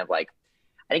 I kind of like,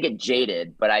 I didn't get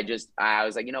jaded, but I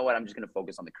was like, you know what, I'm just going to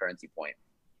focus on the currency point.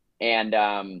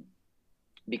 And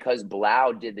because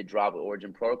Blau did the drop with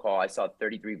Origin Protocol, I saw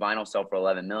 33 vinyl sell for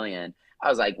 11 million. I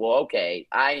was like, well, okay,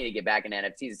 I need to get back in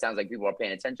NFTs. It sounds like people are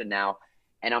paying attention now.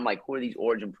 And I'm like, who are these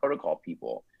Origin Protocol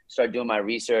people? Started doing my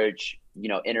research,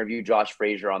 interviewed Josh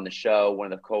Frazier on the show,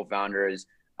 one of the co-founders.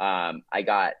 I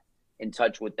got in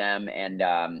touch with them.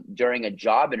 And during a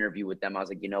job interview with them, I was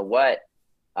like, you know what?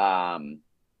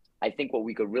 I think what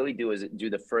we could really do is do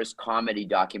the first comedy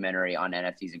documentary on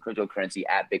NFTs and cryptocurrency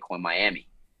at Bitcoin Miami,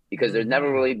 because there's never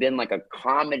really been like a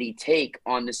comedy take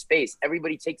on the space.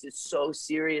 Everybody takes it so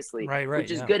seriously,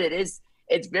 which is good. It is.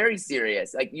 It's very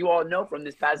serious. Like you all know from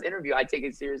this past interview, I take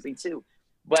it seriously too.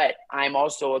 But I'm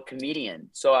also a comedian.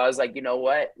 So I was like, you know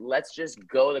what? Let's just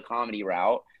go the comedy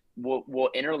route. We'll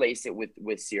interlace it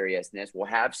with seriousness. We'll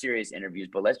have serious interviews,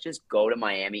 but let's just go to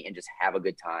Miami and just have a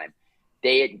good time.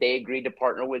 They agreed to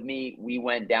partner with me. We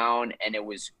went down and it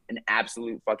was an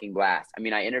absolute fucking blast. I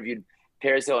mean, I interviewed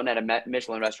Paris Hilton at a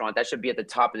Michelin restaurant. That should be at the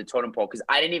top of the totem pole because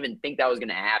I didn't even think that was going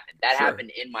to happen. That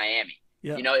happened in Miami.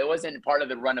 Yeah. It wasn't part of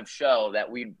the run of show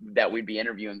that we'd be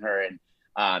interviewing her and,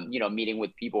 meeting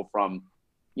with people from,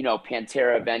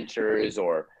 Pantera Ventures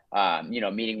or,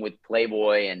 meeting with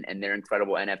Playboy and their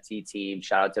incredible NFT team.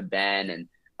 Shout out to Ben and,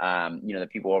 the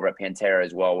people over at Pantera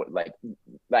as well.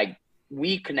 Like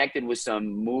we connected with some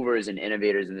movers and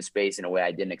innovators in the space in a way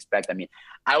I didn't expect. I mean,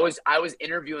 I was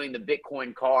interviewing the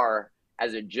Bitcoin car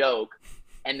as a joke,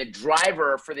 and the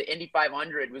driver for the Indy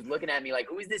 500 was looking at me like,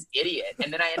 "Who is this idiot?"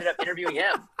 And then I ended up interviewing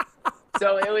him.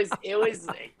 So it was a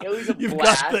You've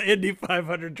blast. got the Indy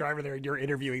 500 driver there, and you're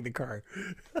interviewing the car.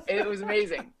 It was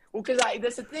amazing. Well, because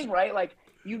that's the thing, right? Like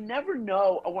you never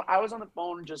know. I was on the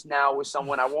phone just now with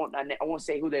someone. I won't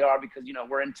say who they are because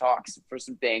we're in talks for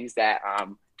some things that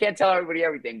can't tell everybody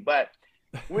everything. But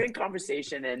we're in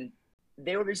conversation, and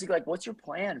they were basically like, "What's your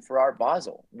plan for Art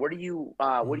Basel? What do you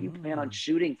plan on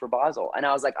shooting for Basel?" And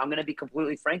I was like, "I'm going to be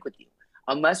completely frank with you.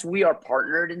 Unless we are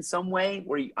partnered in some way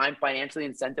where I'm financially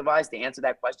incentivized to answer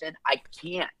that question, I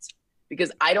can't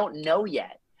because I don't know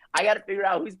yet. I got to figure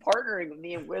out who's partnering with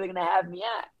me and where they're going to have me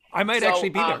at." I might actually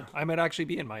be there. I might actually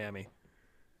be in Miami.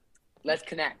 Let's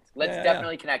connect. Let's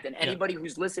definitely connect. And anybody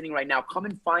who's listening right now, come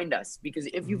and find us. Because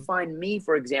if you find me,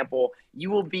 for example,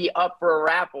 you will be up for a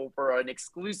raffle for an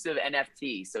exclusive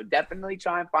NFT. So definitely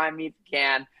try and find me if you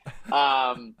can.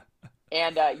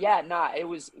 It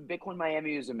was Bitcoin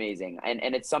Miami was amazing.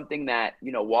 And it's something that,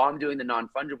 while I'm doing the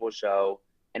Non-Fungible show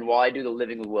and while I do the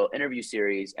Living with Will interview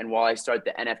series and while I start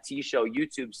the NFT show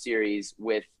YouTube series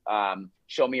with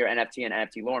Show Me Your NFT and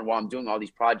NFT Lauren, while I'm doing all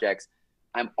these projects,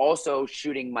 I'm also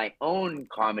shooting my own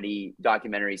comedy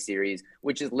documentary series,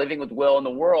 which is Living with Will in the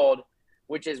World,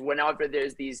 which is whenever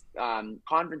there's these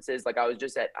conferences, like I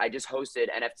just hosted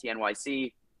NFT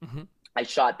NYC. Mm-hmm. I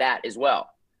shot that as well.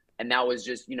 And that was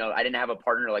just, I didn't have a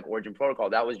partner like Origin Protocol.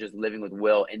 That was just living with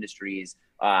Will Industries,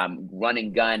 run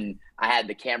and gun. I had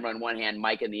the camera in one hand,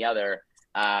 mic in the other.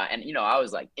 And I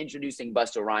was like introducing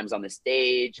Busta Rhymes on the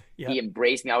stage. Yep. He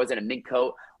embraced me. I was in a mink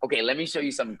coat. Okay, let me show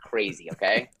you something crazy,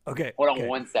 okay? Okay. Hold on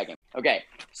 1 second. Okay,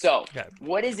 so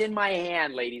what is in my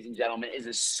hand, ladies and gentlemen, is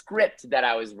a script that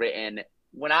I was written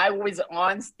when I was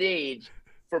on stage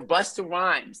for Busta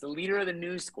Rhymes, the leader of the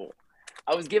New School.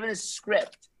 I was given a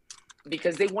script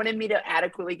because they wanted me to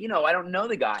adequately, I don't know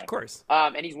the guy. Of course.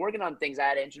 And he's working on things. I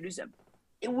had to introduce him.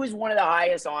 It was one of the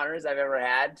highest honors I've ever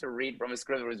had to read from a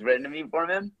script that was written to me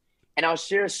from him. And I'll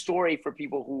share a story for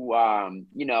people who,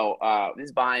 this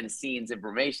is behind the scenes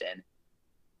information.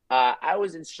 I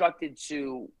was instructed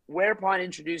to, whereupon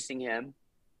introducing him,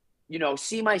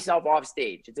 see myself off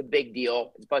stage. It's a big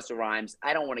deal. It's Busta Rhymes.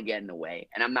 I don't want to get in the way,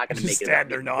 and I'm not going to make it. Stand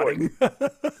there nodding.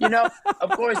 Of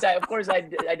course I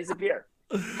disappear.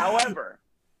 However,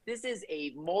 this is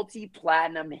a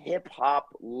multi-platinum hip hop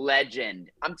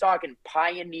legend. I'm talking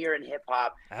pioneer in hip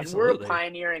hop. Absolutely. And we're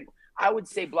pioneering. I would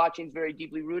say blockchain's very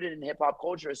deeply rooted in hip hop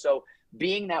culture. So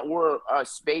being that we're a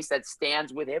space that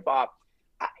stands with hip hop,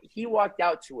 he walked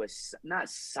out to us, not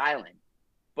silent,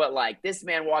 but like this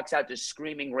man walks out to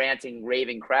screaming, ranting,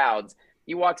 raving crowds.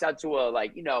 He walks out to a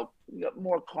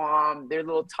more calm. They're a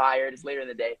little tired. It's later in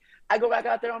the day. I go back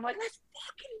out there. I'm like, let's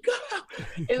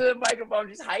fucking go. Into the microphone,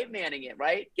 just hype manning it,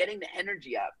 right? Getting the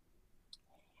energy up.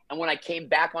 And when I came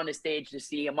back on the stage to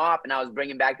see him off and I was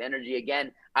bringing back the energy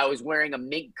again, I was wearing a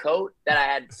mink coat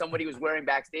that somebody was wearing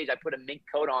backstage. I put a mink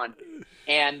coat on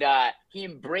and he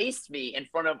embraced me in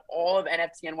front of all of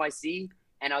NFT NYC.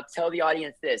 And I'll tell the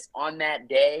audience this, on that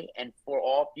day and for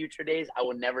all future days, I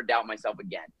will never doubt myself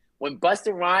again. When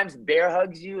Busta Rhymes bear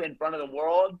hugs you in front of the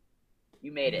world,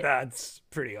 you made it. That's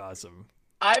pretty awesome.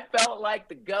 I felt like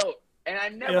the GOAT, and I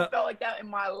never felt like that in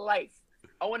my life.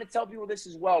 I want to tell people this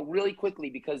as well really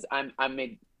quickly because I'm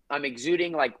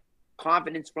exuding like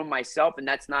confidence from myself, and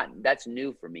that's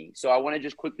new for me. So I want to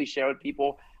just quickly share with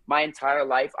people my entire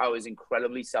life. I was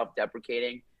incredibly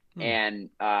self-deprecating, and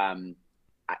the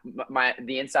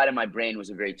inside of my brain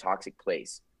was a very toxic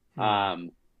place.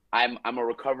 I'm a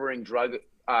recovering drug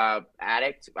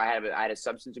addict. I had a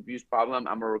substance abuse problem.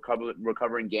 I'm a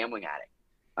recovering gambling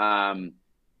addict.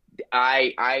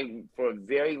 I for a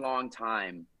very long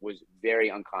time was very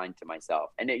unkind to myself,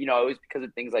 and it was because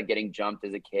of things like getting jumped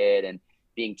as a kid and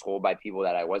being told by people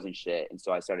that I wasn't shit, and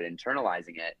so I started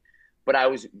internalizing it. But I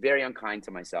was very unkind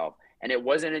to myself, and it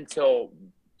wasn't until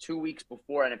 2 weeks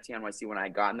before NFT NYC when I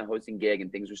had gotten the hosting gig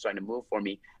and things were starting to move for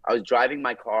me. I was driving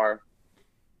my car.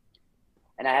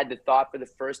 And I had the thought for the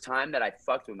first time that I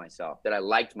fucked with myself, that I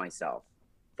liked myself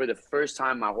for the first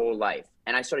time my whole life.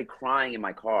 And I started crying in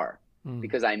my car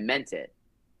because I meant it.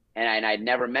 And I'd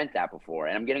never meant that before.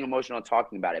 And I'm getting emotional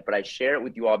talking about it. But I share it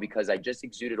with you all because I just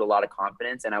exuded a lot of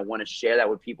confidence. And I want to share that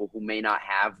with people who may not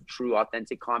have true,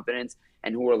 authentic confidence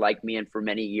and who are like me and for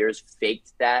many years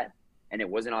faked that and it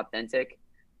wasn't authentic.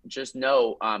 Just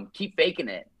know, keep faking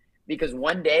it because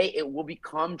one day it will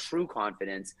become true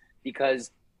confidence because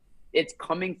it's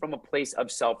coming from a place of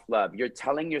self-love. You're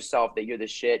telling yourself that you're the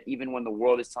shit, even when the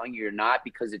world is telling you you're not,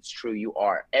 because it's true, you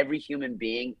are. Every human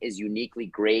being is uniquely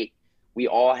great. We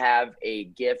all have a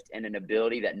gift and an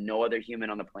ability that no other human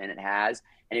on the planet has.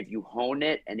 And if you hone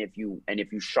it and if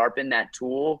you sharpen that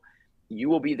tool, you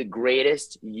will be the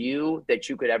greatest you that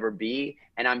you could ever be.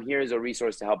 And I'm here as a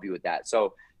resource to help you with that.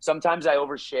 So sometimes I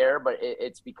overshare, but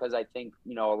it's because I think,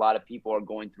 a lot of people are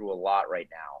going through a lot right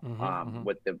now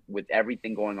with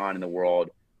everything going on in the world.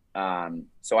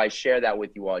 So I share that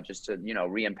with you all just to,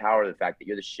 re-empower the fact that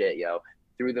you're the shit, yo.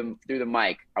 Through the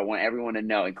mic, I want everyone to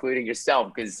know, including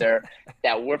yourself, because sir,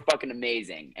 that we're fucking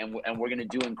amazing. And we're going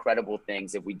to do incredible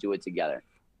things if we do it together.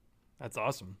 That's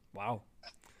awesome. Wow.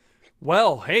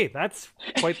 Well, hey, that's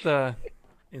quite the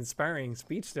inspiring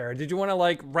speech there. Did you want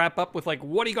to wrap up with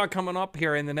what do you got coming up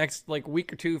here in the next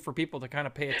week or two for people to kind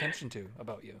of pay attention to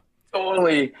about you?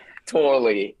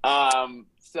 Totally.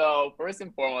 So first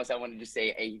and foremost, I wanted to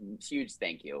say a huge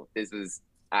thank you. This was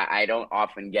I don't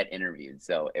often get interviewed,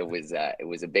 so it was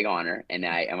a big honor, and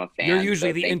I am a fan. You're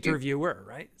usually the interviewer,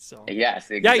 right? So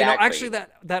yes, exactly. Yeah, actually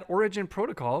that Origin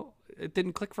Protocol, it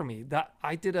didn't click for me. That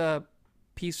I did a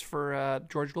piece for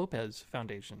George Lopez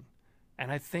Foundation,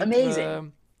 and I think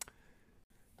amazing.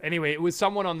 Anyway, it was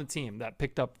someone on the team that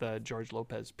picked up the George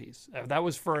Lopez piece. That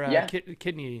was for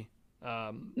kidney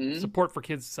support for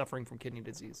kids suffering from kidney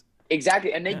disease.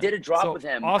 Exactly, and they did a drop with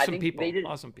him. Awesome people.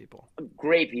 Awesome people.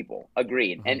 Great people.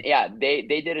 Agreed. And yeah, they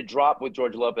did a drop with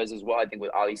George Lopez as well. I think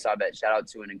with Ali Sabet. Shout out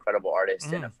to an incredible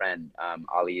artist and a friend.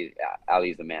 Ali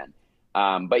is the man.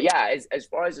 But yeah, as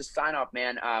far as the sign off,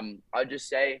 man, I'll just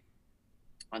say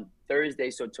on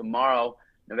Thursday, so tomorrow,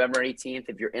 November 18th,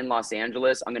 if you're in Los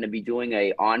Angeles, I'm going to be doing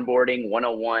a onboarding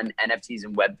 101 NFTs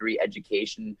and Web3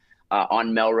 education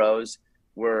on Melrose.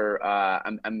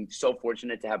 I'm so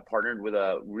fortunate to have partnered with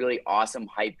a really awesome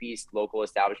hypebeast local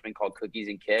establishment called Cookies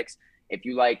and Kicks. If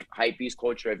you like hypebeast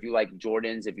culture, if you like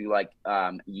Jordans, if you like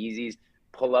Yeezys,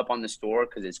 pull up on the store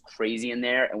because it's crazy in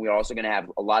there. And we're also going to have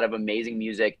a lot of amazing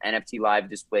music, NFT live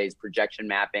displays, projection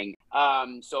mapping.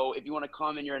 So if you want to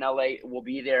come and you're in LA, we'll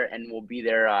be there, and we'll be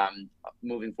there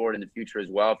moving forward in the future as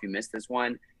well if you missed this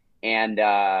one. And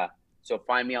so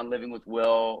find me on Living with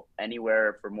Will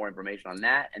anywhere for more information on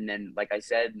that. And then, like I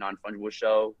said, Non-Fungible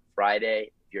Show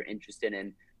Friday. If you're interested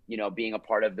in, being a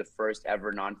part of the first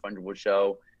ever Non-Fungible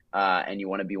Show, and you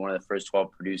want to be one of the first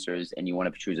 12 producers, and you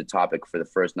want to choose a topic for the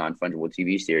first Non-Fungible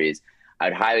TV series,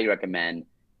 I'd highly recommend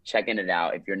checking it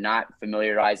out. If you're not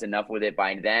familiarized enough with it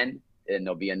by then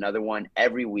there'll be another one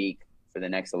every week for the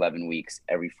next 11 weeks,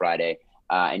 every Friday.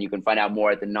 And you can find out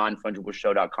more at the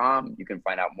nonfungibleshow.com. You can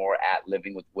find out more at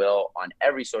Living with Will on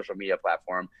every social media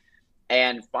platform.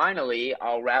 And finally,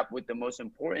 I'll wrap with the most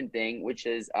important thing, which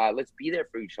is let's be there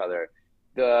for each other.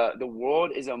 The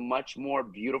world is a much more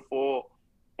beautiful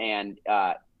and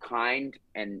kind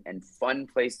and fun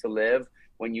place to live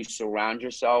when you surround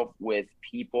yourself with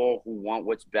people who want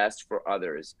what's best for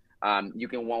others. You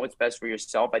can want what's best for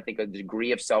yourself. I think a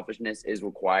degree of selfishness is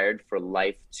required for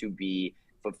life to be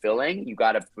fulfilling. You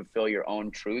got to fulfill your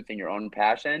own truth and your own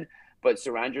passion, but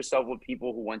surround yourself with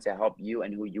people who want to help you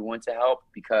and who you want to help,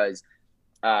 because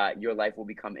your life will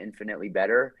become infinitely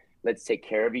better. Let's take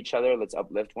care of each other. Let's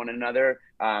uplift one another.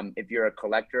 If you're a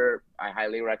collector, I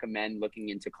highly recommend looking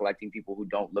into collecting people who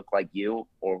don't look like you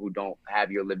or who don't have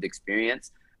your lived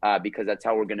experience, because that's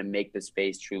how we're going to make the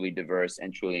space truly diverse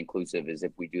and truly inclusive, is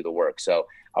if we do the work. So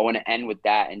I want to end with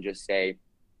that and just say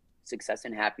success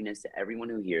and happiness to everyone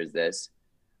who hears this.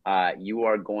 You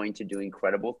are going to do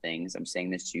incredible things. I'm saying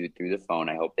this to you through the phone.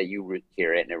 I hope that you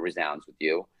hear it and it resounds with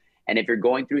you. And if you're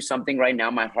going through something right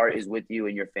now, my heart is with you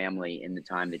and your family in the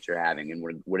time that you're having,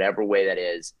 and whatever way that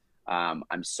is.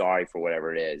 I'm sorry for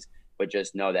whatever it is, but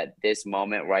just know that this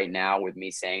moment right now with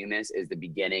me saying this is the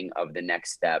beginning of the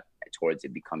next step towards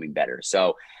it becoming better.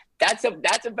 So that's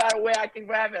about a way I can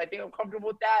grab it. I think I'm comfortable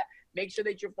with that. Make sure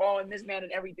that you're following this man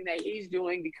and everything that he's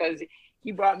doing, because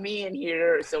he brought me in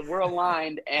here, so we're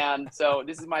aligned, and so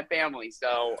this is my family.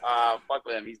 So fuck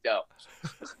with him, he's dope.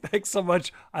 Thanks so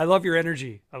much. I love your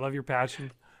energy. I love your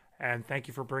passion, and thank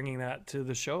you for bringing that to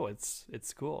the show. It's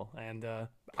cool, and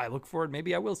I look forward.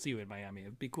 Maybe I will see you in Miami.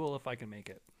 It'd be cool if I can make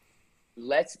it.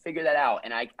 Let's figure that out.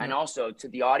 And also to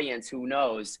the audience who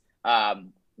knows,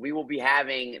 we will be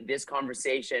having this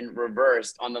conversation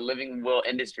reversed on the Living Will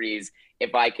Industries.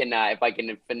 If I can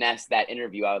finesse that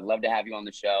interview, I would love to have you on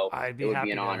the show. It would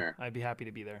be an honor. I'd be happy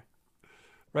to be there.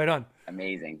 Right on.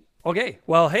 Amazing. Okay.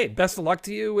 Well, hey, best of luck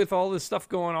to you with all this stuff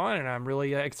going on. And I'm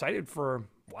really excited for,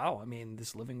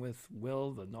 this Living with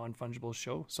Will, the Non-Fungible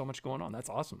Show. So much going on. That's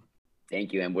awesome.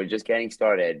 Thank you. And we're just getting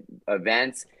started.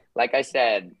 Events, like I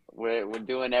said, we're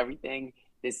doing everything.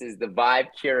 This is the vibe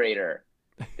curator.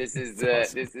 This is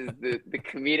the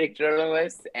comedic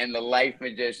journalist and the life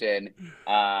magician,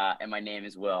 and my name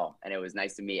is Will. And it was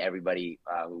nice to meet everybody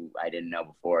who I didn't know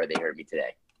before they heard me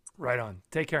today. Right on.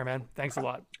 Take care, man. Thanks a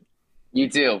lot. You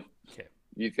too. Okay.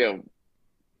 You too.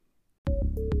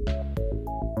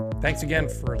 Thanks again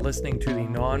for listening to the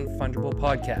Non-Fungible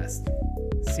Podcast.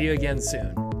 See you again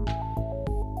soon.